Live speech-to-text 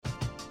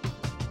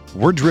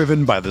We're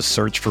driven by the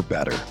search for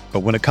better. But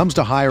when it comes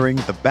to hiring,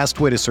 the best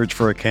way to search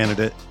for a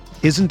candidate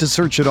isn't to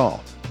search at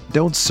all.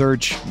 Don't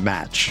search,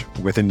 match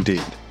with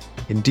Indeed.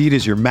 Indeed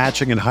is your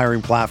matching and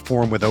hiring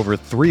platform with over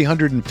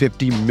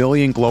 350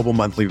 million global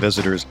monthly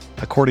visitors,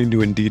 according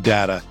to Indeed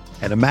data,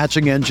 and a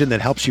matching engine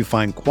that helps you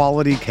find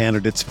quality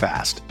candidates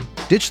fast.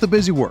 Ditch the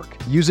busy work.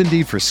 Use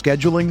Indeed for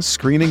scheduling,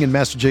 screening, and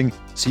messaging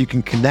so you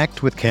can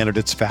connect with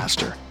candidates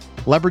faster.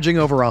 Leveraging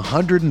over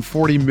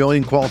 140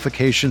 million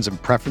qualifications and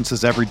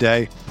preferences every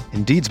day,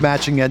 Indeed's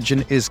matching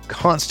engine is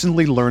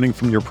constantly learning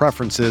from your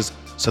preferences,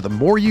 so the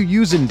more you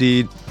use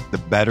Indeed, the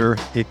better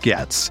it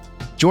gets.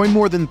 Join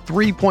more than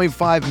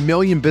 3.5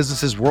 million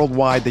businesses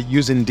worldwide that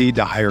use Indeed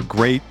to hire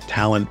great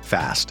talent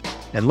fast.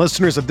 And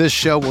listeners of this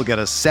show will get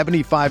a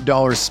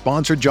 $75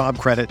 sponsored job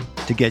credit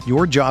to get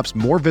your jobs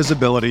more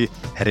visibility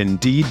at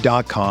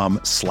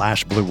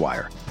Indeed.com/Blue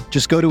Wire.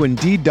 Just go to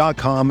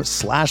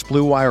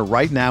Indeed.com/Blue Wire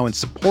right now and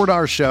support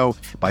our show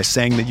by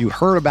saying that you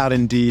heard about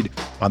Indeed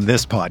on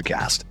this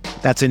podcast.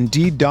 That's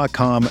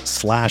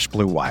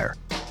Indeed.com/Blue Wire.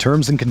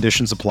 Terms and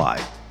conditions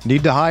apply.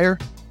 Need to hire?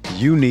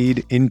 You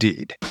need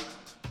Indeed.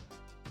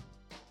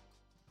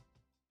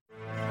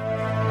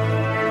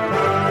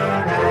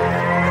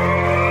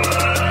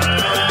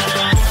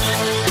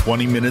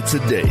 "20 minutes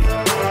a day,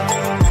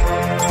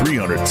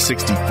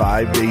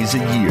 365 days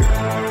a year.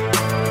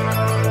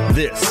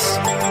 This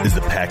is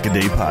the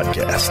Pack-A-Day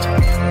Podcast.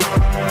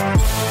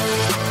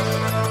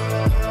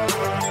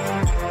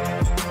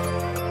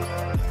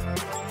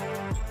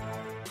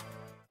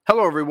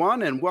 Hello,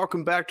 everyone, and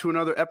welcome back to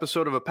another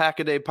episode of a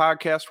Pack-A-Day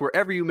Podcast.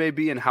 Wherever you may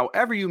be and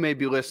however you may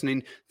be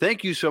listening,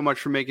 thank you so much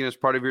for making us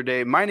part of your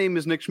day. My name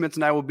is Nick Schmitz,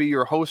 and I will be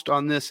your host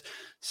on this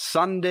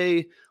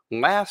Sunday,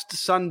 last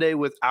Sunday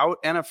without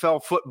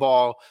NFL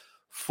football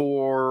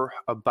for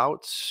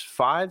about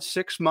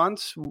 5-6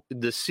 months.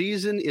 The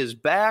season is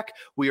back.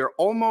 We are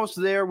almost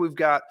there.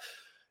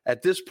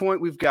 At this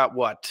point, we've got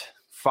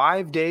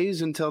 5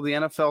 days until the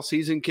NFL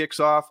season kicks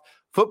off.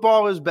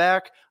 Football is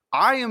back.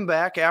 I am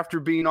back after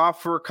being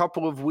off for a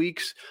couple of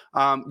weeks.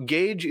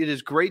 Gage, it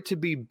is great to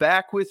be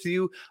back with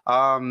you.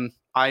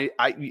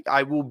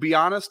 I will be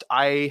honest,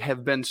 I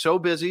have been so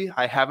busy.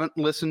 I haven't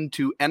listened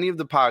to any of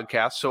the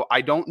podcasts, so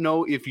I don't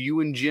know if you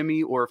and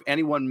Jimmy or if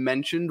anyone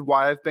mentioned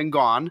why I've been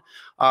gone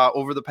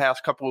over the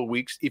past couple of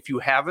weeks. If you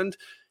haven't,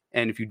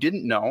 and if you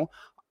didn't know,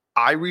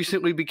 I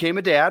recently became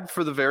a dad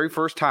for the very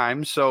first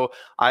time, so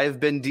I have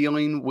been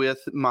dealing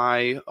with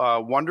my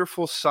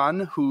wonderful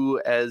son,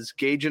 who, as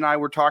Gage and I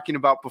were talking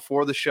about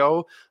before the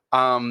show,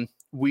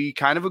 we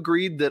kind of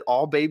agreed that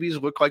all babies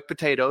look like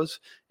potatoes,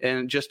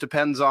 and it just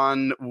depends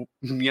on,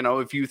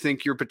 if you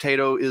think your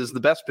potato is the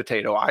best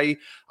potato. I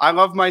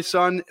love my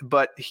son,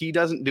 but he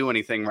doesn't do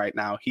anything right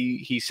now.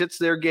 He sits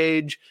there,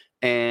 Gage,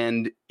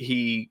 and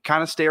he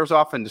kind of stares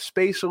off into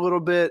space a little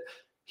bit.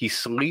 He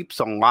sleeps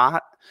a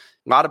lot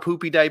of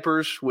poopy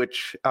diapers,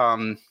 which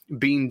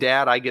being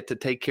dad, I get to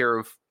take care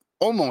of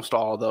almost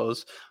all of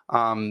those.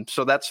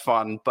 So that's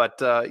fun.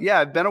 But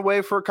I've been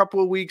away for a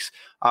couple of weeks.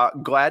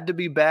 Glad to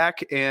be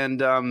back.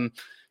 And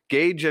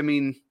Gage,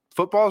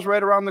 football's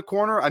right around the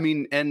corner.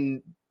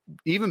 And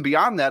even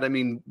beyond that,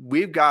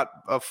 we've got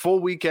a full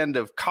weekend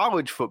of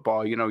college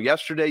football.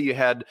 Yesterday you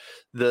had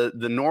the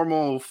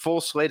normal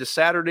full slate of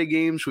Saturday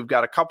games. We've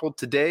got a couple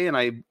today, and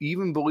I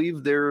even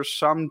believe there's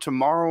some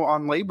tomorrow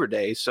on Labor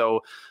Day.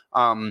 So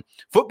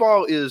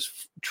football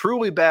is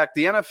truly back.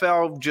 The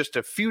NFL just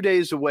a few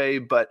days away,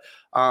 but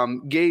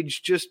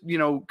Gage, just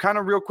kind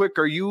of real quick,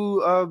 are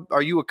you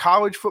a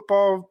college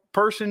football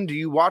person? Do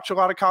you watch a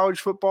lot of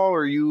college football, or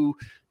are you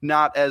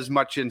not as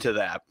much into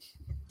that?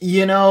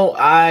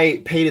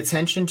 I paid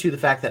attention to the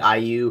fact that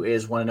IU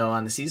is 1-0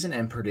 on the season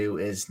and Purdue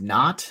is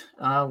not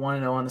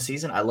 1-0 on the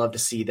season. I love to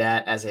see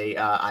that as a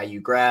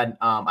IU grad.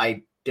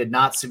 I did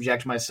not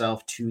subject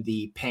myself to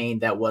the pain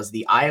that was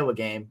the Iowa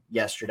game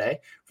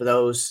yesterday. For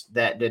those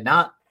that did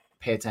not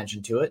pay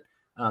attention to it,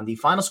 the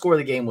final score of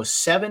the game was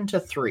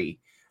 7-3.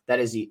 That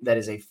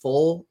is a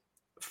full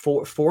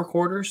four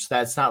quarters.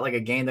 That's not like a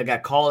game that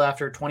got called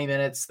after 20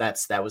 minutes.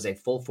 That was a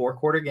full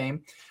 4-quarter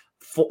game.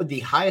 The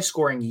highest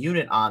scoring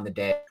unit on the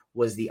day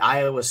was the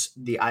Iowa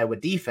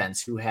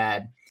defense, who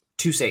had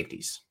 2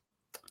 safeties.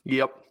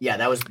 Yep. Yeah,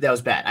 that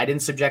was bad. I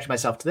didn't subject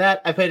myself to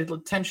that. I paid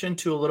attention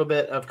to a little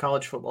bit of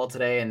college football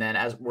today, and then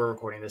as we're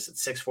recording this at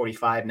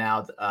 6:45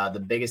 now, the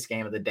biggest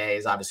game of the day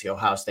is obviously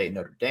Ohio State and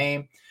Notre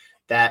Dame.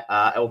 That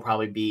I will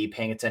probably be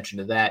paying attention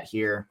to that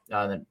here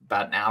in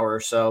about an hour or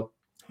so.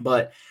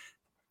 But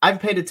I've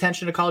paid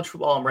attention to college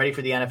football. I'm ready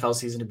for the NFL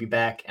season to be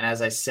back. And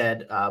as I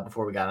said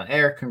before we got on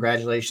air,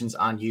 congratulations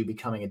on you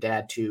becoming a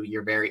dad to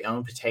your very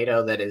own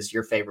potato that is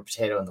your favorite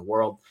potato in the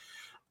world.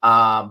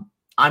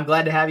 I'm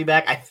glad to have you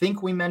back. I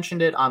think we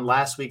mentioned it on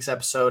last week's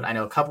episode. I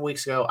know a couple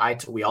weeks ago,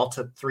 we all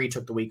took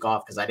the week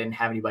off because I didn't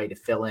have anybody to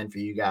fill in for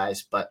you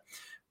guys. But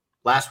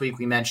last week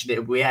we mentioned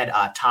it. We had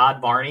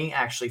Todd Varney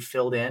actually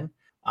filled in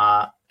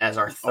as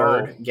our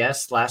third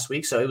guest last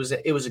week. So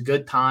it was a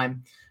good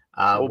time.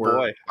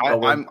 Boy.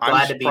 I'm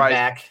glad to be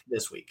back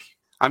this week.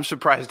 I'm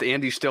surprised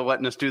Andy's still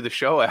letting us do the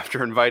show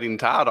after inviting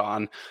Todd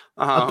on.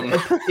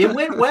 It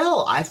went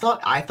well. I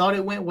thought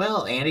it went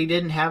well. Andy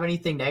didn't have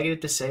anything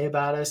negative to say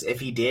about us. If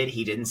he did,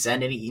 he didn't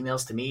send any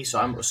emails to me.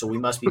 So we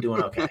must be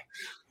doing okay.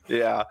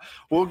 Yeah.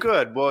 Well,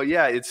 good. Well,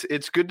 yeah,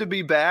 it's good to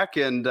be back.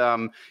 And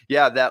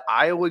that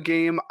Iowa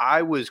game,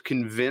 I was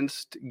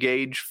convinced,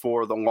 Gage,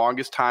 for the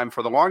longest time,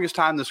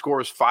 the score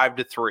was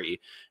 5-3.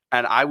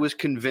 And I was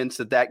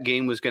convinced that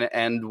game was going to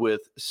end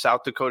with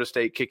South Dakota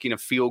State kicking a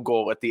field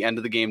goal at the end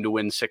of the game to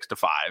win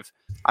 6-5.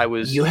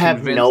 You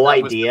have no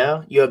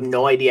idea. You have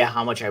no idea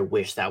how much I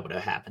wish that would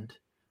have happened.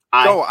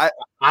 I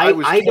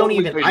don't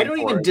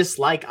even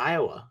dislike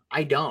Iowa.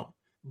 I don't.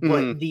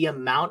 But the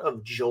amount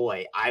of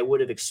joy I would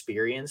have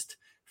experienced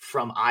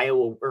from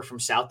Iowa or from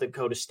South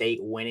Dakota State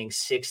winning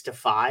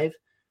 6-5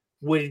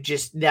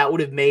 that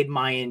would have made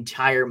my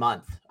entire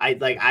month.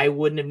 I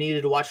wouldn't have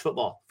needed to watch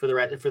football for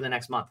the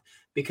next month,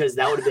 because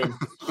that would have been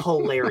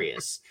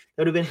hilarious.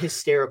 That would have been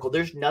hysterical.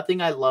 There's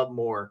nothing I love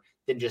more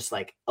than just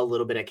like a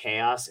little bit of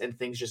chaos and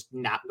things just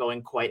not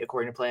going quite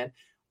according to plan.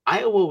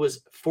 Iowa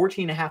was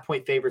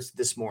 14.5-point favorites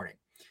this morning.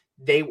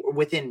 They were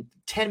within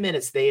 10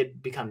 minutes, they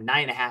had become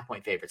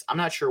 9.5-point favorites. I'm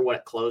not sure what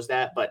it closed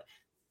at, but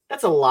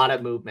that's a lot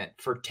of movement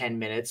for 10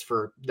 minutes.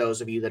 For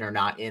those of you that are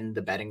not in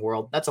the betting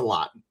world, that's a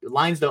lot.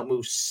 Lines don't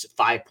move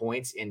 5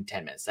 points in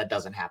 10 minutes. That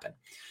doesn't happen.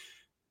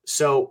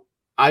 So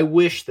I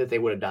wish that they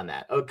would have done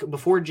that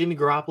before Jimmy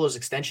Garoppolo's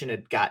extension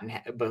had gotten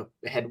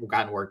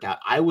worked out.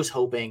 I was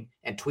hoping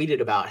and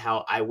tweeted about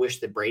how I wish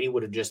that Brady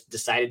would have just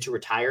decided to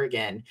retire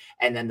again,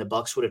 and then the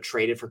Bucs would have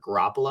traded for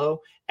Garoppolo,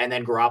 and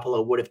then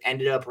Garoppolo would have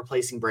ended up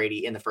replacing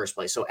Brady in the first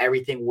place. So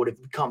everything would have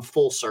come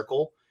full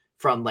circle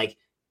from like,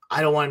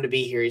 I don't want him to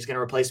be here. He's going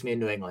to replace me in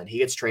New England. He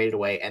gets traded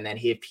away, and then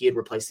if he had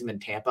replaced him in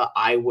Tampa,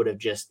 I would have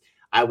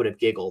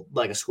giggled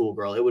like a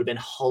schoolgirl. It would have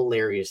been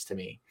hilarious to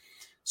me.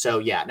 So,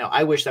 yeah, no,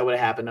 I wish that would have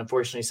happened.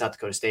 Unfortunately, South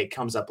Dakota State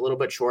comes up a little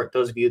bit short.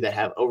 Those of you that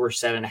have over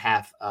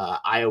 7.5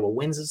 Iowa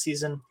wins this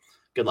season,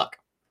 good luck.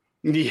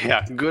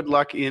 Yeah, good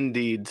luck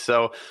indeed.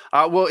 So,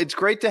 well, it's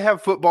great to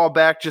have football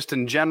back just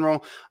in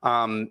general.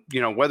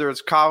 Whether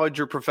it's college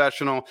or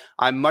professional,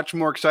 I'm much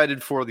more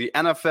excited for the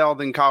NFL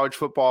than college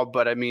football.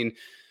 But, I mean,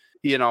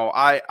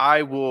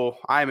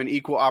 I'm an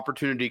equal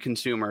opportunity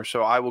consumer,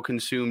 so I will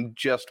consume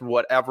just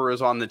whatever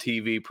is on the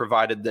TV,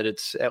 provided that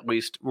it's at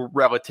least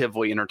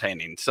relatively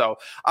entertaining. So,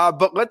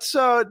 but let's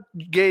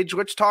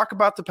talk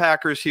about the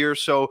Packers here.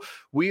 So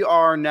we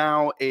are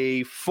now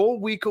a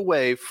full week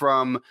away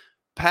from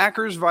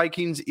Packers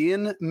Vikings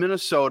in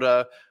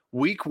Minnesota,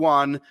 week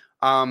 1.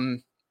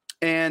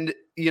 This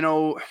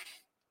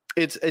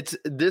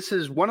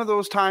is one of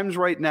those times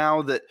right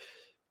now that,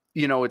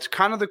 it's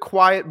kind of the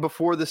quiet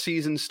before the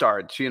season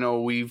starts.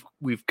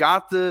 We've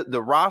got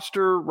the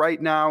roster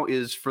right now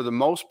is for the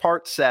most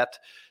part set.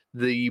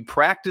 The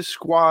practice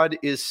squad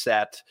is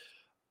set,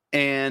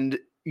 and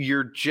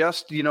you're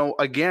just,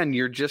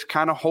 you're just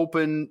kind of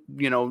hoping,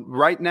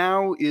 right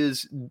now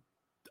is,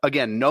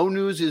 again, no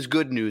news is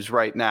good news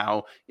right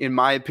now, in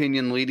my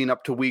opinion, leading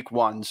up to week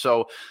 1.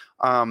 So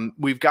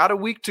we've got a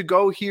week to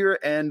go here,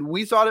 and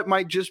we thought it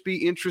might just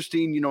be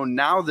interesting,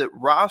 now that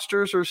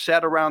rosters are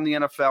set around the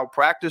NFL,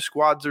 practice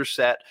squads are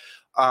set.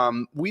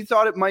 We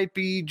thought it might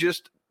be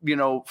just,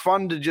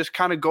 fun to just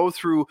kind of go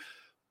through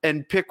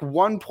and pick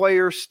one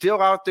player still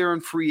out there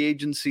in free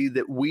agency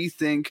that we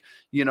think,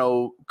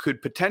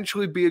 could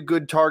potentially be a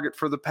good target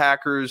for the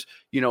Packers,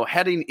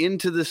 heading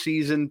into the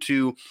season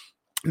to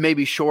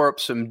maybe shore up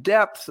some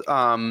depth,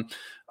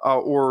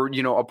 or,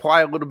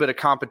 apply a little bit of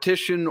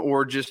competition,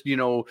 or just,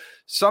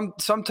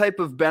 some type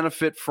of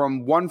benefit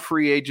from one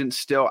free agent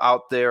still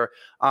out there.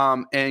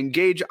 And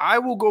Gage, I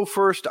will go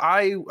first.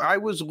 I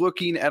was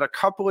looking at a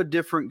couple of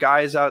different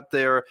guys out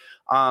there.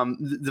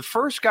 The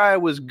first guy I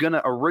was going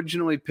to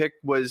originally pick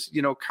was,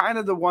 kind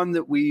of the one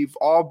that we've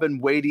all been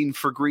waiting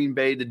for Green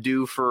Bay to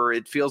do for,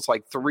 it feels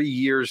like 3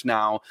 years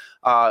now,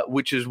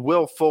 which is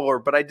Will Fuller.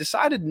 But I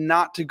decided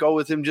not to go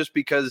with him just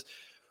because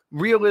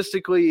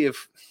realistically,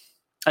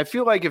 I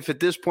feel like if at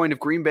this point, if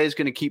Green Bay is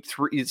going to keep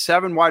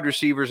 7 wide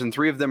receivers and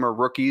 3 of them are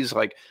rookies,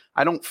 like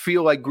I don't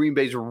feel like Green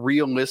Bay's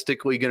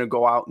realistically going to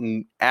go out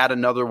and add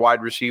another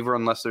wide receiver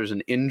unless there's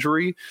an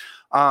injury.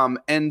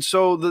 And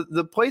so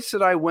the place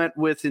that I went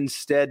with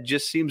instead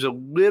just seems a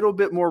little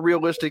bit more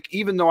realistic,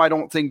 even though I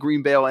don't think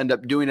Green Bay will end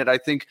up doing it.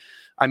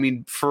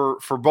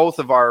 For both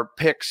of our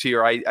picks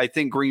here, I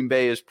think Green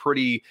Bay is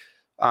pretty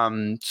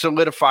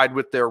solidified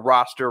with their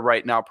roster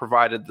right now,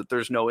 provided that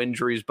there's no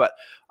injuries. But,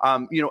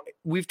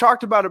 we've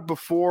talked about it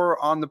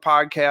before on the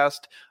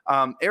podcast.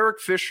 Eric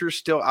Fisher's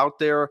still out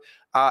there.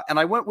 And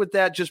I went with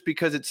that just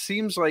because it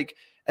seems like,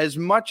 as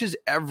much as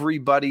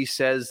everybody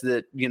says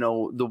that,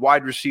 the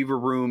wide receiver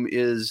room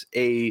is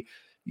a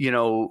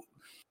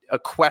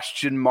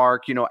question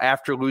mark,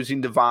 after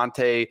losing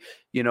Devontae,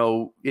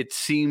 it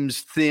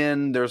seems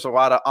thin. There's a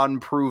lot of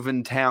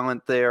unproven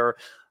talent there.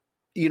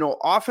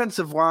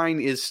 Offensive line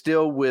is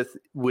still with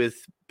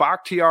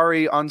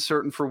Bakhtiari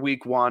uncertain for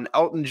week 1,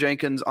 Elton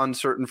Jenkins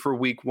uncertain for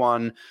week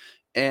 1.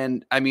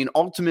 And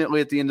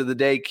ultimately at the end of the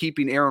day,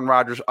 keeping Aaron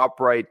Rodgers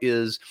upright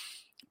is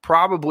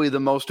probably the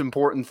most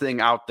important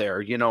thing out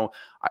there.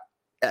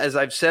 As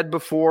I've said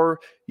before,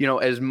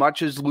 as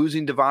much as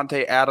losing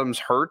Davante Adams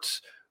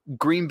hurts,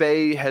 Green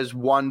Bay has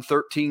won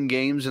 13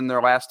 games in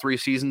their last 3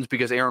 seasons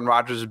because Aaron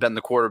Rodgers has been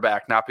the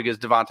quarterback, not because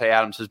Davante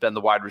Adams has been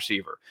the wide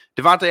receiver.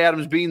 Davante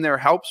Adams being there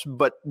helps,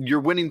 but you're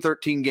winning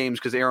 13 games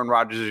because Aaron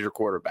Rodgers is your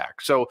quarterback.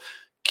 So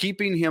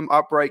keeping him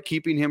upright,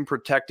 keeping him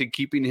protected,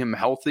 keeping him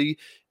healthy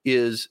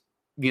is,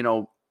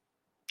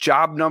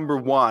 job number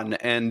one.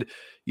 And,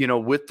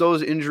 with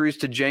those injuries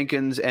to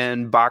Jenkins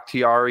and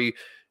Bakhtiari,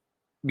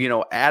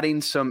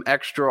 adding some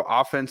extra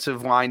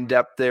offensive line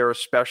depth there,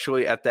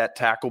 especially at that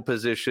tackle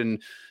position,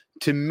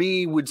 to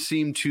me would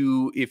seem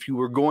to, if you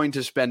were going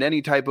to spend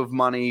any type of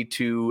money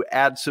to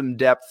add some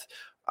depth,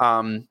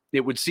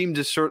 it would seem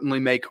to certainly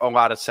make a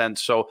lot of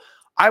sense. So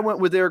I went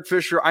with Eric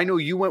Fisher. I know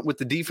you went with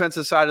the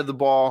defensive side of the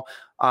ball.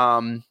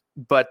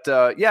 But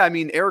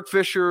Eric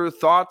Fisher,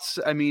 thoughts?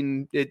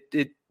 Again,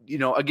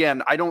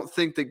 I don't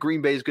think that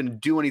Green Bay is going to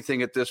do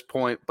anything at this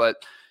point, but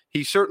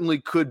he certainly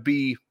could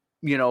be,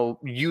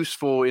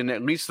 useful in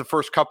at least the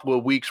first couple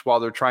of weeks while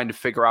they're trying to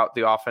figure out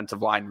the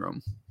offensive line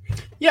room.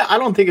 Yeah, I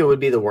don't think it would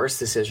be the worst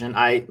decision.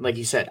 Like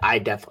you said, I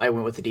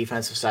went with the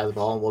defensive side of the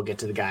ball, and we'll get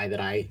to the guy that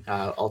I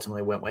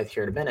ultimately went with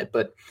here in a minute.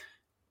 But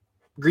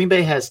Green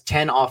Bay has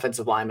 10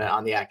 offensive linemen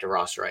on the active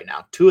roster right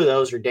now. 2 of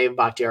those are David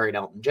Bakhtiari and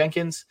Elgton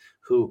Jenkins,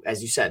 who,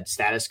 as you said,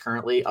 status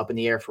currently up in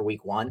the air for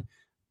week 1.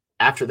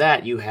 After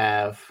that, you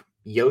have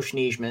Yosh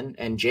Nijman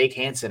and Jake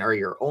Hansen are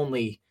your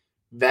only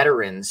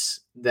veterans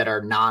that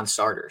are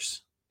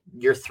non-starters.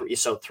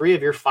 So 3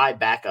 of your 5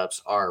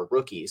 backups are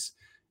rookies.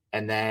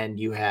 And then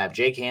you have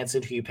Jake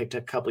Hansen, who you picked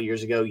a couple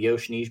years ago,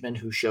 Yosh Nijman,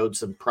 who showed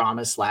some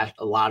promise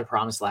a lot of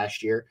promise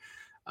last year.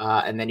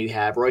 And then you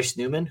have Royce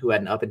Newman, who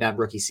had an up and down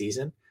rookie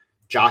season.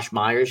 Josh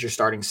Myers, your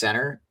starting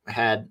center,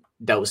 had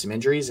dealt with some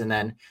injuries. And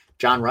then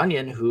John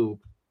Runyon, who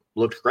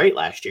looked great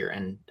last year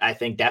and I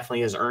think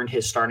definitely has earned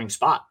his starting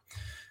spot.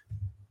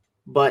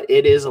 But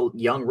it is a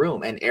young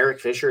room, and Eric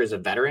Fisher is a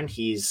veteran.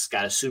 He's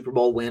got a Super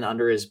Bowl win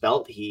under his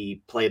belt.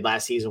 He played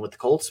last season with the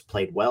Colts,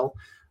 played well.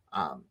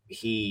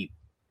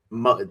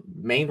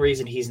 Main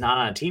reason he's not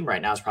on a team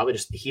right now is probably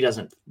just he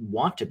doesn't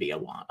want to be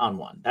on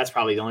one. That's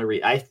probably the only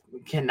reason.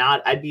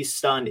 I'd be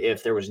stunned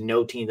if there was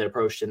no team that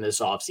approached him this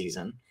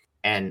offseason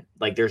and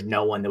there's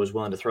no one that was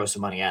willing to throw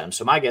some money at him.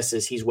 So my guess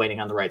is he's waiting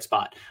on the right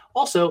spot.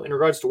 Also, in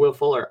regards to Will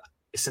Fuller,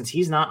 since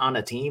he's not on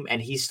a team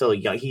and he's still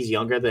young, he's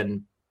younger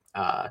than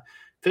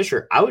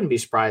Fisher, I wouldn't be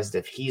surprised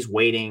if he's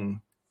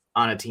waiting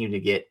on a team to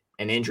get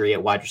an injury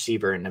at wide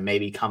receiver and to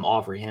maybe come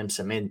offer him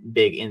some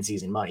big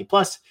in-season money.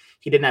 Plus,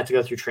 he didn't have to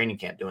go through training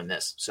camp doing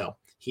this. So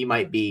he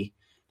might be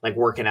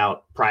working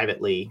out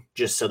privately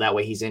just so that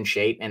way he's in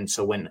shape. And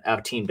so when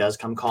a team does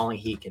come calling,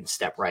 he can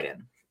step right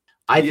in.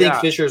 I think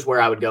Fisher's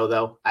where I would go,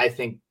 though. I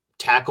think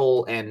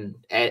tackle and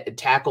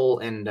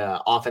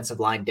offensive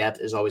line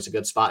depth is always a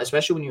good spot,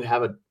 especially when you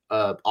have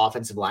a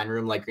offensive line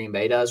room like Green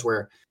Bay does,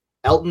 where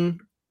Elgton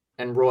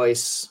and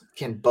Royce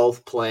can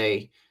both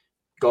play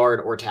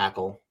guard or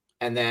tackle.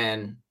 And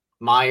then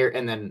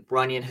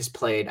Runyon has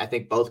played, I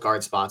think, both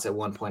guard spots at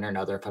one point or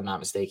another, if I'm not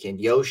mistaken.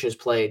 Yosh has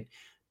played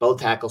both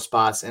tackle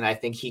spots, and I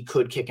think he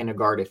could kick in a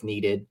guard if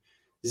needed.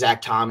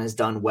 Zach Tom has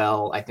done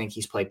well. I think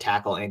he's played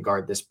tackle and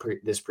guard this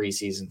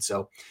preseason.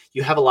 So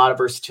you have a lot of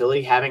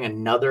versatility. Having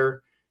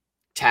another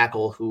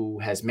tackle who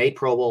has made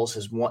Pro Bowls,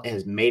 has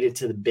made it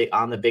to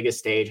on the biggest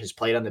stage, has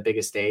played on the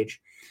biggest stage,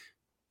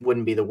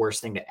 wouldn't be the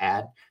worst thing to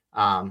add.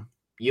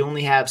 You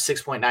only have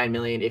 $6.9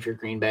 million if you're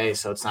Green Bay,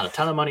 so it's not a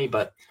ton of money,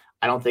 but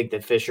I don't think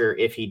that Fisher,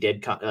 if he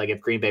did come, if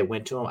Green Bay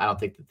went to him, I don't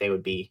think that they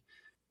would be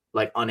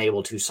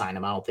unable to sign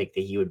him. I don't think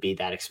that he would be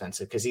that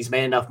expensive because he's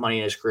made enough money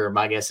in his career.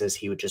 My guess is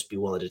he would just be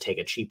willing to take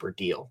a cheaper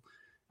deal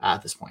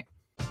at this point.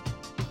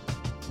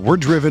 We're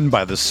driven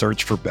by the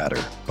search for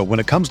better, but when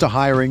it comes to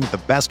hiring,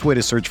 the best way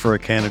to search for a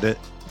candidate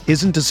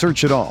isn't to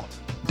search at all.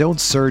 Don't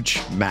search,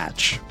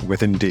 match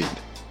with Indeed.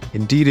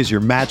 Indeed is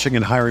your matching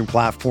and hiring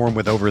platform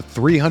with over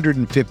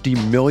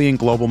 350 million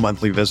global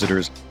monthly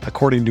visitors,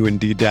 according to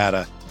Indeed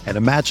data, and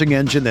a matching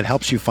engine that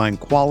helps you find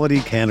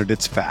quality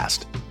candidates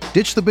fast.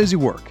 Ditch the busy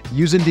work.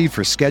 Use Indeed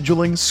for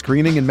scheduling,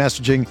 screening, and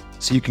messaging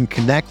so you can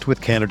connect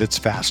with candidates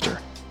faster.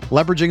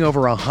 Leveraging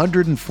over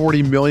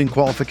 140 million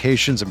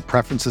qualifications and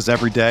preferences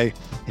every day,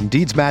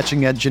 Indeed's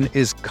matching engine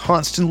is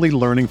constantly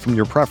learning from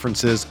your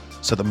preferences,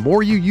 so the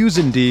more you use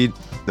Indeed,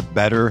 the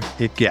better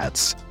it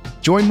gets.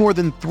 Join more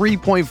than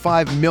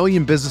 3.5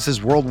 million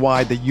businesses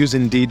worldwide that use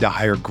Indeed to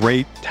hire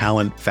great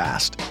talent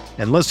fast.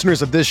 And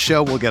listeners of this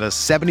show will get a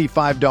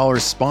 $75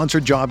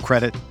 sponsored job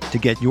credit to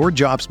get your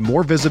jobs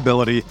more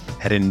visibility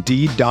at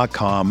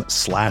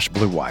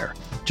Indeed.com/Blue Wire.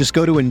 Just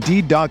go to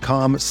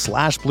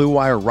Indeed.com/Blue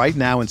Wire right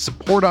now and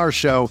support our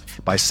show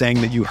by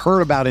saying that you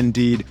heard about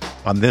Indeed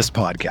on this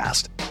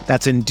podcast.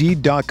 That's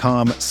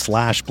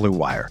Indeed.com/Blue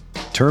Wire.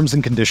 Terms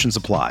and conditions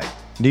apply.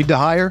 Need to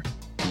hire?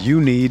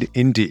 You need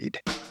Indeed.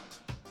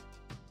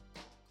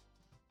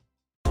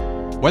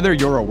 Whether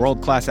you're a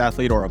world-class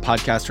athlete or a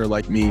podcaster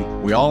like me,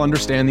 we all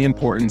understand the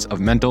importance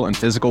of mental and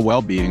physical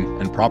well-being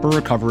and proper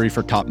recovery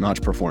for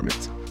top-notch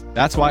performance.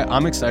 That's why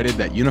I'm excited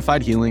that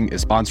Unified Healing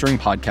is sponsoring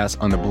podcasts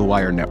on the Blue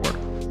Wire Network.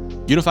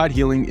 Unified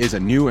Healing is a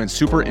new and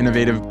super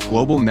innovative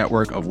global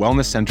network of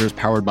wellness centers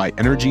powered by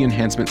Energy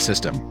Enhancement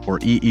System, or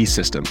EE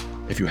System.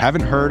 If you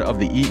haven't heard of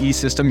the EE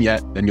System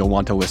yet, then you'll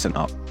want to listen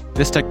up.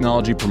 This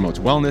technology promotes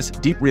wellness,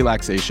 deep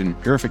relaxation,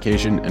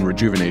 purification, and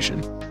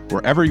rejuvenation.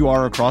 Wherever you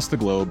are across the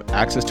globe,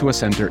 access to a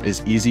center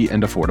is easy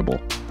and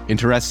affordable.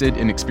 Interested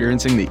in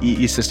experiencing the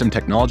EE System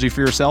technology for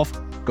yourself?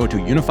 Go to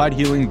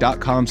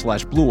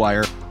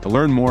unifiedhealing.com/bluewire to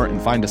learn more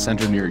and find a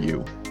center near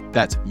you.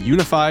 That's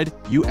unified,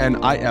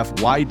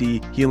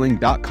 UNIFYD,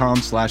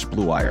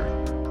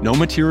 healing.com/bluewire. No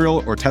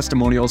material or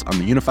testimonials on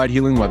the Unified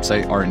Healing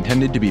website are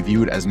intended to be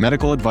viewed as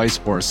medical advice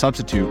or a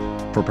substitute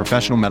for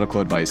professional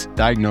medical advice,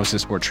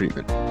 diagnosis, or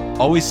treatment.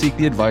 Always seek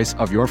the advice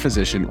of your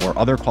physician or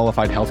other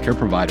qualified healthcare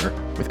provider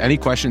with any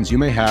questions you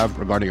may have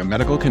regarding a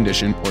medical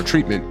condition or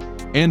treatment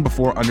and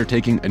before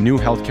undertaking a new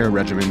healthcare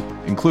regimen,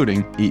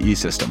 including EE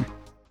System.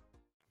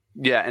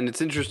 Yeah, and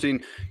it's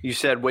interesting. You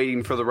said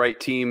waiting for the right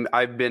team.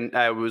 I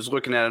was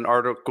looking at an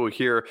article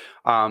here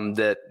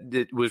that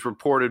it was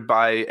reported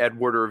by Ed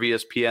Werder of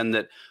ESPN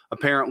that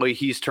apparently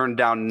he's turned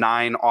down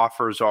 9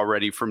 offers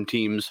already from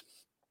teams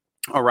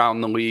around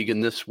the league,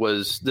 and this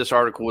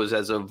article was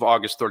as of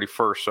August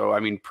 31st. So I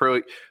mean,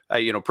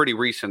 pretty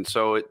recent.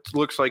 So it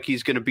looks like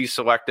he's going to be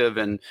selective,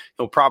 and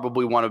he'll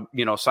probably want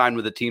to sign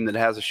with a team that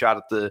has a shot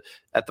at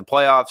the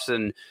playoffs.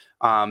 And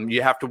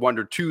you have to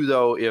wonder too,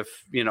 though,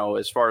 if,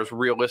 as far as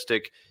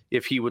realistic,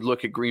 if he would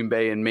look at Green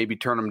Bay and maybe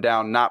turn them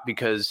down, not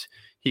because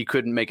he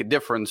couldn't make a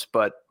difference,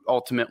 but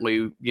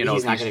ultimately, he's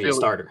not going to be a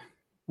starter.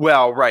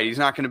 Well, right. He's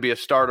not going to be a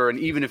starter. And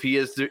even if he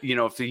is,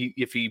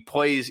 if he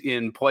plays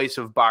in place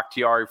of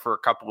Bakhtiari for a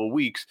couple of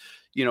weeks,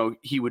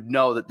 he would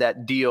know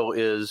that deal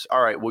is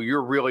all right. Well,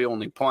 you're really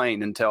only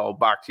playing until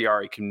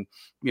Bakhtiari can,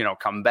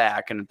 come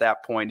back. And at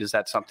that point, is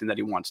that something that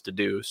he wants to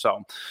do?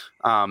 So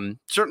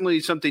certainly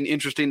something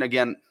interesting.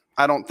 Again,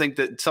 I don't think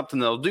that it's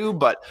something they'll do,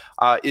 but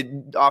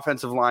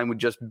offensive line would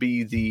just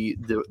be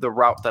the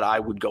route that I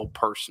would go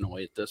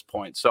personally at this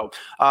point. So,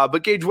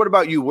 but Gage, what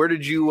about you? Where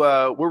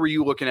were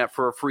you looking at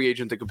for a free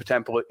agent that could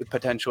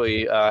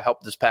potentially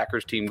help this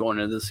Packers team going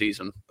into the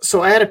season?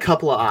 So I had a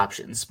couple of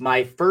options.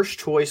 My first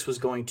choice was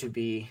going to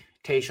be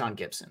Tayshaun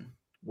Gibson,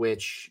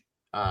 which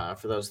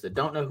for those that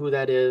don't know who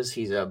that is,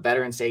 he's a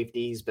veteran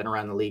safety. He's been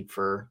around the league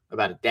for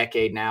about a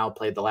decade now,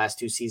 played the last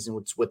 2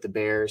 seasons with the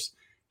Bears,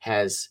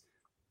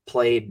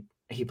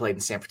 he played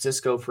in San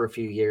Francisco for a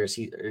few years.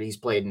 He's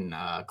played in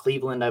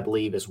Cleveland, I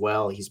believe, as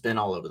well. He's been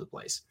all over the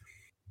place.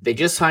 They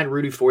just signed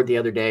Rudy Ford the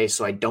other day,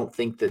 so I don't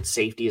think that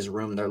safety is a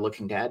room they're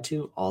looking to add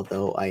to,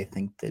 although I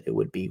think that it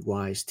would be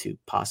wise to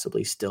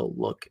possibly still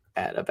look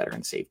at a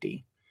veteran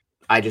safety.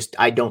 I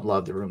don't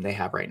love the room they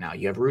have right now.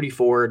 You have Rudy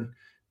Ford,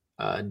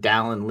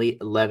 Dallin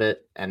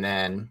Levitt, and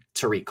then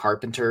Tariq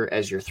Carpenter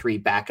as your 3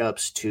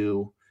 backups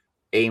to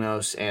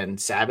Amos and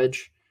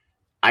Savage.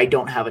 I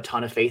don't have a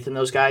ton of faith in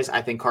those guys.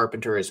 I think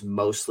Carpenter is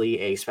mostly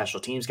a special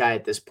teams guy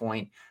at this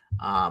point.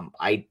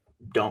 I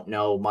don't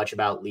know much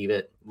about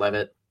Levitt.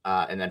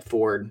 And then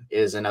Ford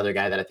is another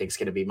guy that I think is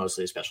going to be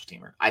mostly a special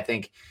teamer. I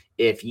think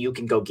if you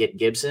can go get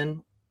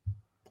Gibson,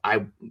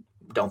 I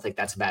don't think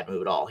that's a bad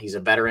move at all. He's a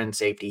veteran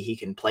safety. He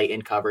can play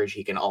in coverage.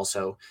 He can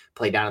also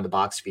play down in the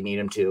box if you need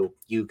him to.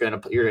 You're going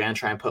to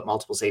try and put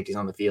multiple safeties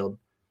on the field.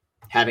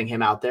 Having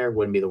him out there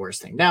wouldn't be the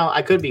worst thing. Now,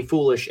 I could be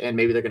foolish, and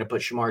maybe they're going to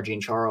put Shamar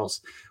Jean-Charles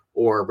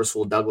or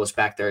Rasul Douglas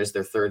back there as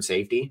their 3rd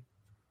safety.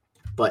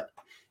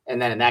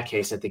 And then in that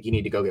case, I think you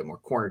need to go get more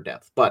corner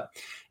depth. But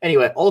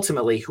anyway,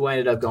 ultimately, who I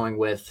ended up going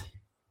with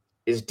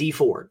is Dee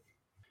Ford.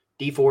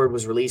 Dee Ford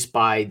was released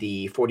by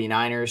the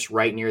 49ers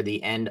right near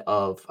the end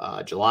of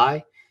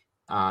July.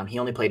 He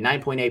only played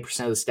 9.8%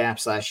 of the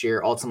snaps last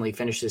year, ultimately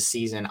finished his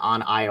season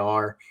on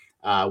IR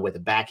with a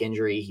back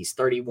injury. He's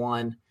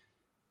 31.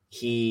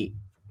 He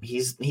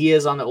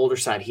is on the older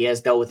side. He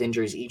has dealt with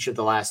injuries each of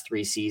the last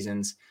 3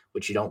 seasons,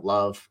 which you don't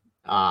love.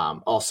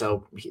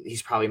 Also,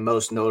 he's probably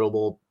most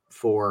notable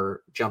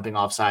for jumping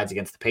off sides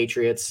against the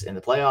Patriots in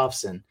the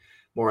playoffs and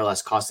more or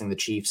less costing the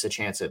Chiefs a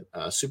chance at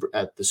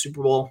the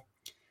Super Bowl.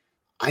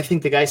 I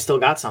think the guy still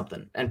got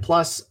something. And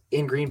plus,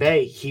 in Green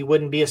Bay, he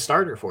wouldn't be a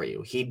starter for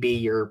you. He'd be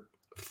your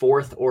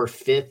 4th or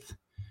 5th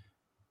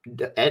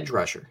edge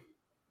rusher.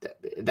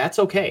 That's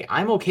okay.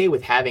 I'm okay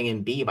with having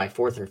him be my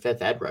 4th or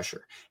 5th edge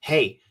rusher.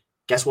 Hey,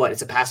 guess what?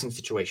 It's a passing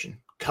situation.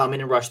 Come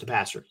in and rush the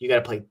passer. You got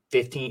to play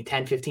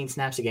 10, 15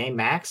 snaps a game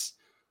max.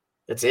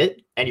 That's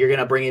it. And you're going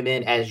to bring him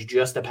in as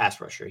just a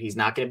pass rusher. He's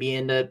not going to be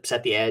in to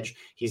set the edge.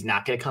 He's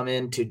not going to come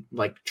in to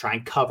try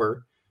and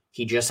cover.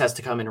 He just has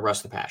to come in and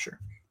rush the passer.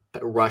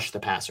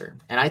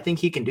 And I think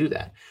he can do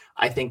that.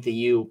 I think that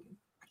you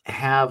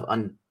have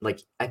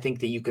I think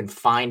that you can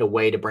find a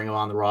way to bring him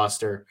on the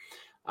roster.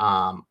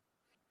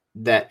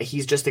 That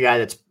he's just a guy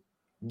that's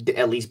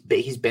at least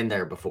he's been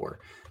there before.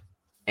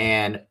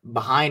 And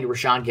behind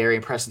Rashawn Gary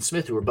and Preston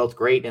Smith, who are both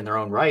great in their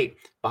own right,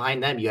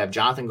 behind them you have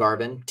Jonathan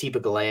Garvin, Tipa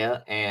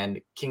Galea,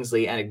 and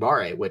Kingsley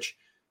Enagbare, which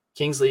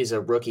Kingsley's a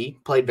rookie,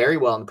 played very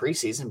well in the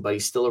preseason, but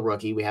he's still a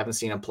rookie. We haven't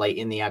seen him play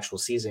in the actual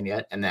season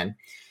yet. And then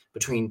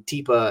between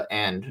Tipa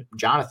and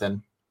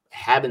Jonathan,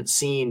 haven't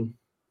seen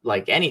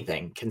like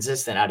anything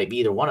consistent out of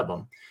either one of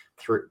them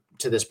through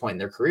to this point in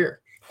their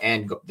career.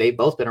 And they've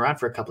both been around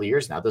for a couple of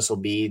years now. This will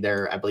be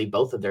I believe,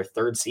 both of their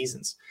third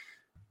seasons.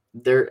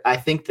 I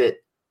think that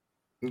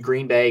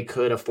Green Bay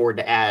could afford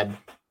to add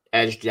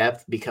edge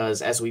depth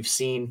because, as we've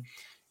seen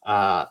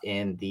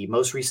in the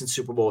most recent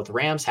Super Bowl with the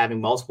Rams,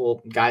 having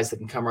multiple guys that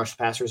can come rush the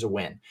passer is a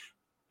win.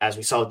 As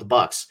we saw with the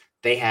Bucs,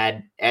 they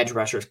had edge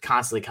rushers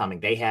constantly coming.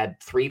 They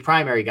had 3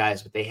 primary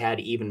guys, but they had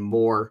even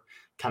more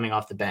coming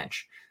off the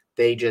bench.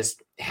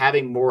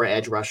 Having more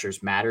edge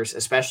rushers matters,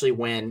 especially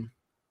when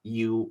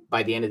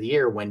by the end of the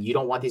year, when you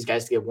don't want these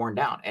guys to get worn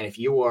down. And if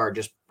you are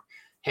just,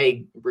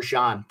 hey,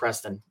 Rashawn,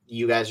 Preston,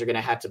 you guys are going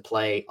to have to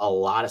play a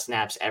lot of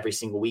snaps every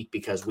single week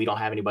because we don't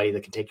have anybody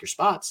that can take your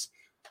spots,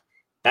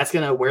 that's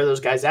going to wear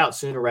those guys out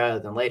sooner rather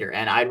than later.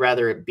 And I'd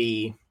rather it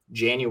be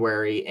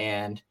January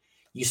and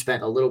you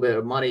spent a little bit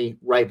of money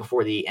right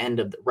before the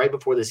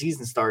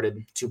season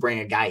started to bring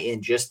a guy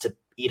in just to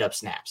eat up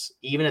snaps.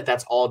 Even if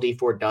that's all Dee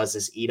Ford does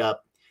is eat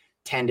up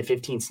 10 to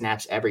 15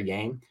 snaps every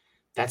game,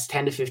 that's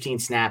 10 to 15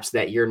 snaps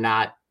that you're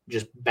not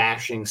just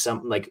bashing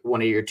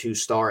one of your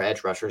 2-star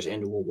edge rushers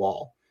into a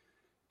wall.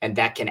 And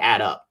that can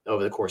add up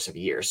over the course of a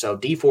year. So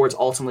Dee Ford's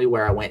ultimately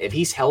where I went. If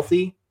he's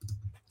healthy,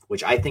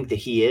 which I think that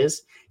he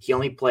is, he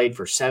only played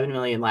for $7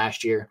 million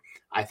last year.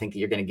 I think that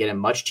you're going to get him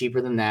much cheaper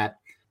than that.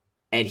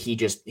 And he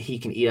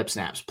can eat up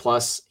snaps.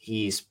 Plus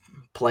he's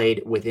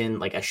played within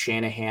like a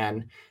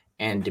Shanahan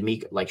and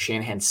DeMeco, like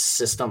Shanahan's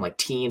system, like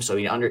team. So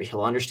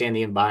he'll understand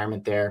the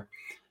environment there.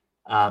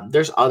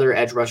 There's other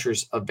edge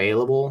rushers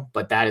available,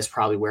 but that is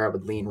probably where I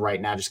would lean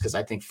right now, just because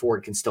I think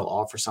Ford can still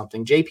offer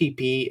something.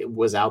 JPP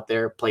was out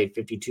there, played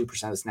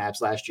 52% of snaps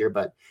last year,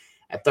 but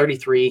at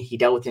 33, he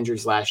dealt with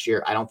injuries last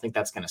year. I don't think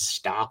that's going to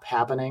stop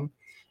happening.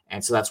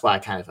 And so that's why I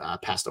kind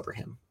of passed over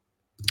him.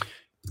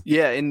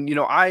 Yeah. And,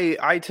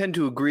 I tend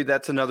to agree.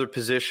 That's another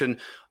position.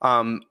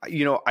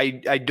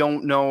 I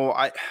don't know.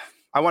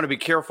 I want to be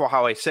careful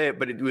how I say it,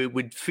 but it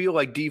would feel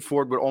like Dee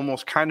Ford would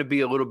almost kind of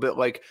be a little bit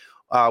like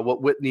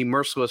what Whitney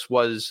Mercilus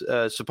was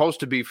supposed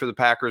to be for the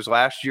Packers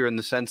last year, in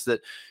the sense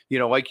that,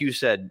 like you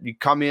said, you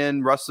come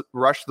in,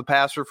 rush the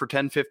passer for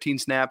 10, 15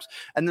 snaps.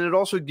 And then it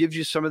also gives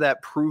you some of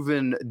that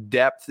proven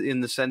depth in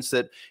the sense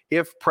that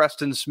if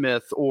Preston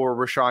Smith or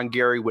Rashawn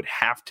Gary would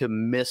have to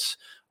miss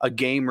a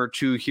game or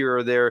two here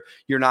or there,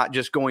 you're not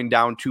just going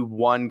down to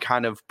one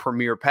kind of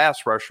premier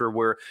pass rusher,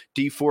 where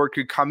Dee Ford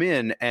could come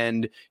in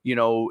and,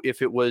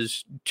 if it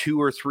was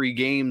 2 or 3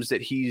 games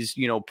that he's,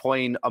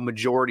 playing a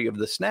majority of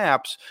the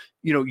snaps,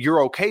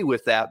 you're okay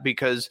with that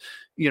because,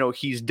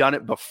 he's done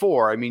it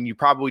before. I mean, you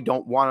probably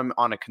don't want him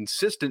on a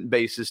consistent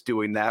basis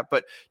doing that,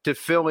 but to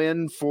fill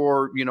in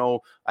for,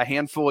 a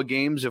handful of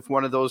games, if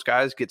one of those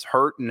guys gets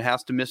hurt and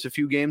has to miss a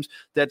few games,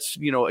 that's,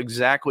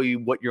 exactly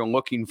what you're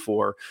looking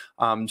for.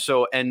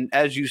 And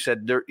as you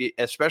said, there,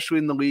 especially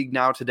in the league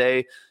now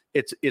today,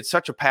 it's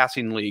such a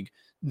passing league.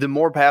 The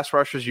more pass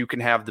rushers you can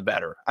have, the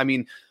better. I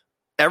mean,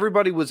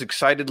 everybody was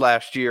excited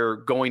last year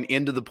going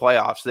into the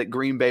playoffs that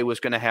Green Bay was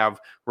going to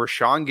have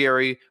Rashawn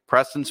Gary,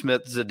 Preston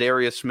Smith,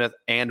 Zadarius Smith,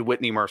 and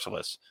Whitney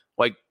Mercilus.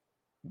 Like,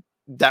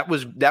 that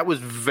was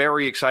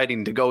very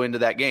exciting to go into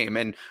that game.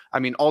 And I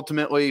mean,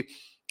 ultimately,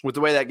 with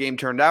the way that game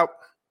turned out,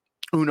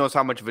 who knows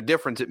how much of a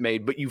difference it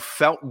made, but you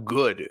felt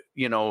good,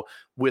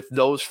 with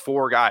those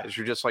 4 guys.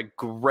 You're just like,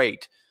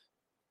 great.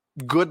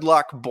 Good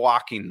luck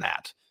blocking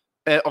that.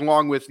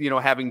 Along with,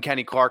 having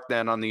Kenny Clark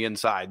then on the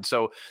inside.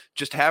 So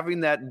just having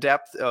that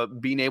depth,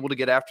 being able to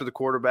get after the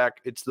quarterback,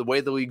 it's the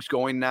way the league's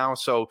going now.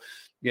 So,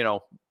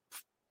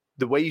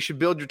 the way you should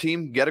build your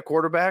team, get a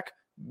quarterback,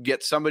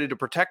 get somebody to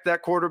protect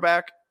that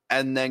quarterback,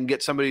 and then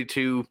get somebody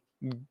to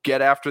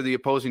get after the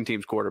opposing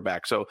team's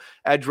quarterback. So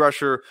edge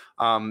rusher,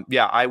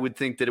 I would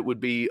think that it would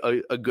be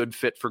a good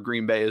fit for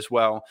Green Bay as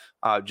well.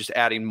 Just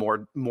adding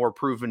more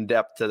proven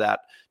depth to that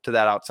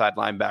outside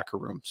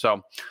linebacker room.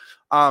 So,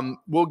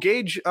 we'll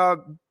gauge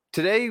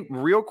today,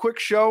 real quick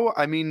show.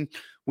 I mean,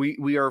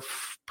 we are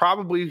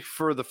probably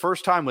for the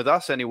first time with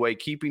us anyway,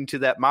 keeping to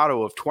that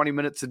motto of 20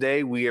 minutes a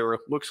day.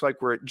 Looks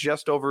like we're at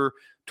just over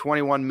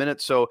 21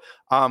 minutes. So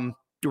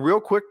real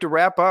quick to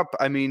wrap up,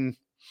 I mean,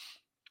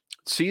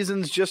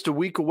 season's just a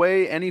week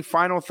away. Any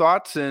final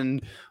thoughts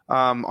and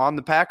on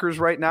the Packers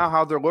right now,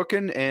 how they're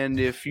looking? And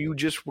if you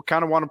just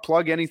kind of want to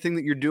plug anything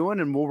that you're doing,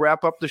 and we'll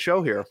wrap up the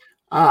show here.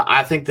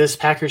 I think this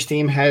Packers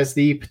team has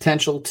the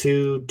potential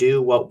to do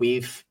what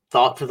we've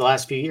thought for the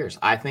last few years.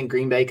 I think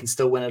Green Bay can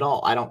still win it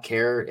all. I don't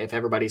care if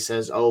everybody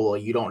says, oh, well,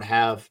 you don't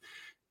have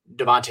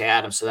Davante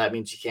Adams, so that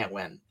means you can't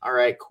win. All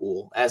right,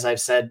 cool. As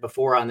I've said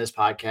before on this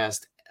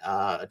podcast,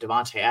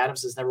 Davante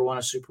Adams has never won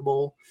a Super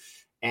Bowl,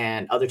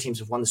 and other teams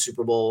have won the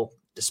Super Bowl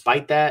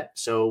despite that.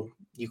 So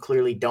you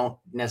clearly don't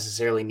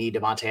necessarily need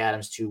Davante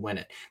Adams to win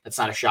it. That's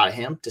not a shot at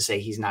him to say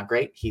he's not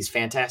great. He's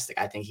fantastic.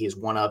 I think he is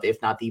one of,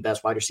 if not the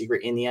best wide receiver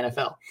in the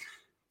NFL.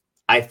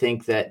 I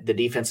think that the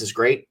defense is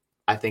great.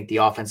 I think the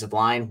offensive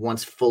line,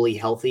 once fully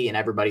healthy and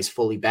everybody's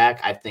fully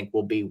back, I think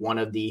will be one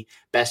of the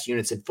best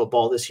units in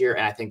football this year.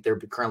 And I think they're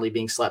currently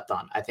being slept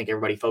on. I think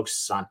everybody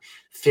focuses on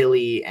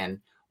Philly and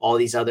all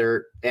these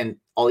other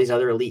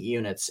elite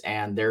units,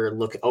 and they're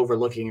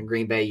overlooking a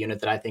Green Bay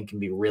unit that I think can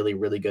be really,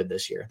 really good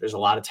this year. There's a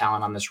lot of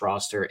talent on this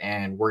roster,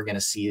 and we're going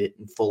to see it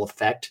in full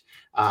effect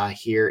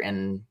here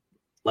in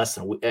less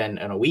than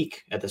a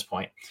week at this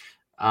point.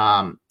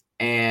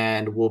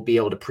 And we'll be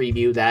able to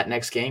preview that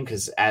next game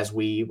because as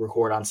we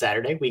record on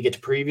Saturday, we get to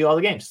preview all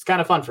the games. It's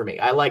kind of fun for me.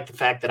 I like the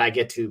fact that I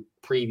get to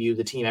preview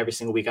the team every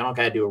single week. I don't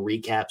got to do a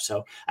recap,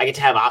 so I get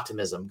to have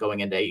optimism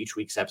going into each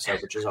week's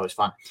episode, which is always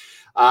fun.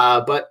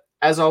 But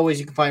as always,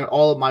 you can find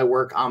all of my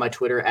work on my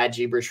Twitter at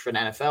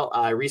GBrushForNFL.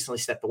 I recently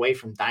stepped away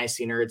from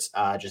Dynasty Nerds.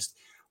 Just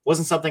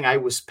wasn't something I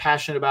was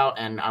passionate about,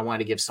 and I wanted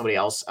to give somebody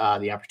else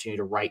the opportunity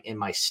to write in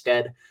my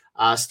stead.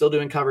 Still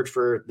doing coverage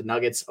for the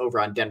Nuggets over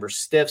on Denver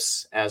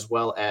Stiffs, as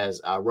well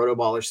as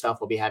Rotoballer stuff.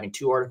 We'll be having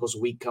 2 articles a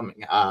week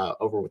coming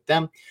over with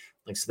them.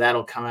 Links to that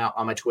will come out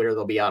on my Twitter.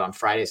 They'll be out on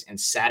Fridays and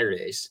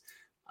Saturdays.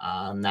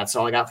 That's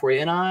all I got for you.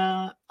 And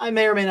I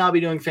may or may not be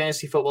doing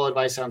fantasy football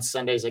advice on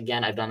Sundays.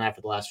 Again, I've done that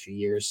for the last few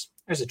years.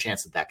 There's a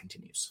chance that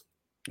continues.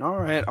 All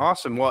right.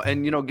 Awesome. Well,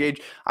 and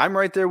Gage, I'm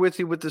right there with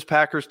you with this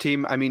Packers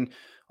team. I mean,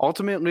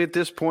 ultimately at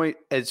this point,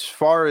 as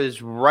far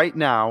as right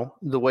now,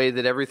 the way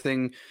that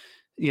everything,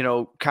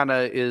 kind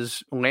of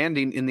is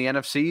landing in the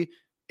NFC,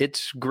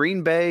 it's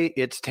Green Bay,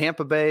 it's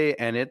Tampa Bay,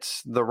 and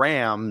it's the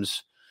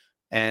Rams.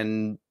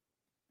 And,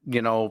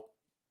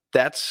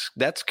 that's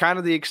kind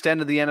of the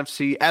extent of the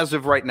NFC as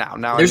of right now.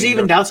 Now, there's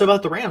even doubts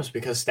about the Rams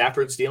because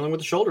Stafford's dealing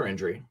with a shoulder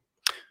injury.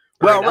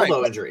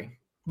 Elbow injury.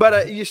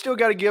 But you still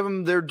got to give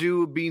them their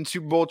due being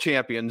Super Bowl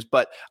champions.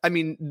 But, I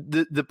mean,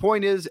 the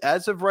point is,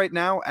 as of right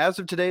now, as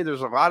of today,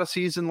 there's a lot of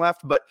season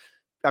left. But,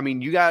 I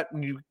mean, you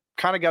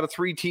kind of got a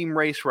 3-team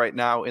race right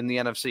now in the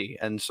NFC.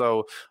 And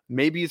so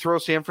maybe you throw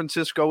San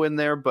Francisco in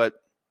there, but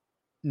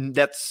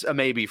that's a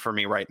maybe for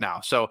me right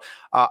now. So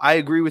I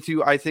agree with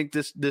you. I think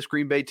this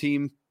Green Bay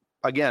team,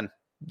 again,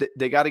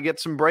 they got to get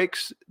some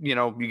breaks. You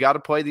got to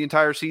play the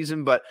entire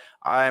season, but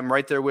I'm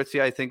right there with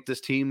you. I think this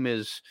team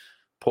is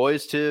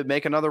poised to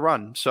make another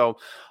run. So,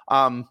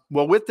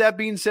 well, with that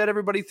being said,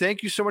 everybody,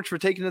 thank you so much for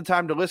taking the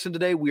time to listen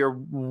today. We are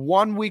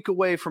 1 week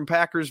away from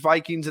Packers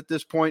Vikings at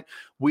this point.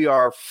 We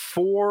are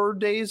 4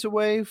 days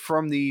away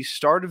from the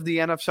start of the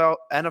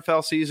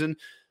NFL season.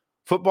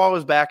 Football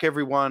is back,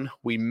 everyone.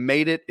 We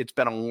made it. It's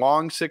been a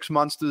long 6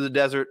 months through the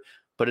desert,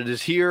 but it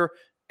is here.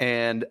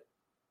 And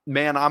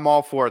man, I'm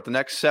all for it. The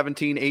next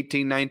 17,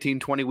 18,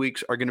 19, 20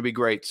 weeks are going to be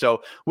great.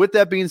 So with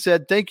that being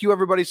said, thank you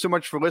everybody so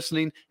much for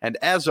listening. And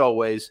as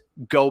always,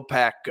 go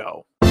Pack,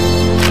 go.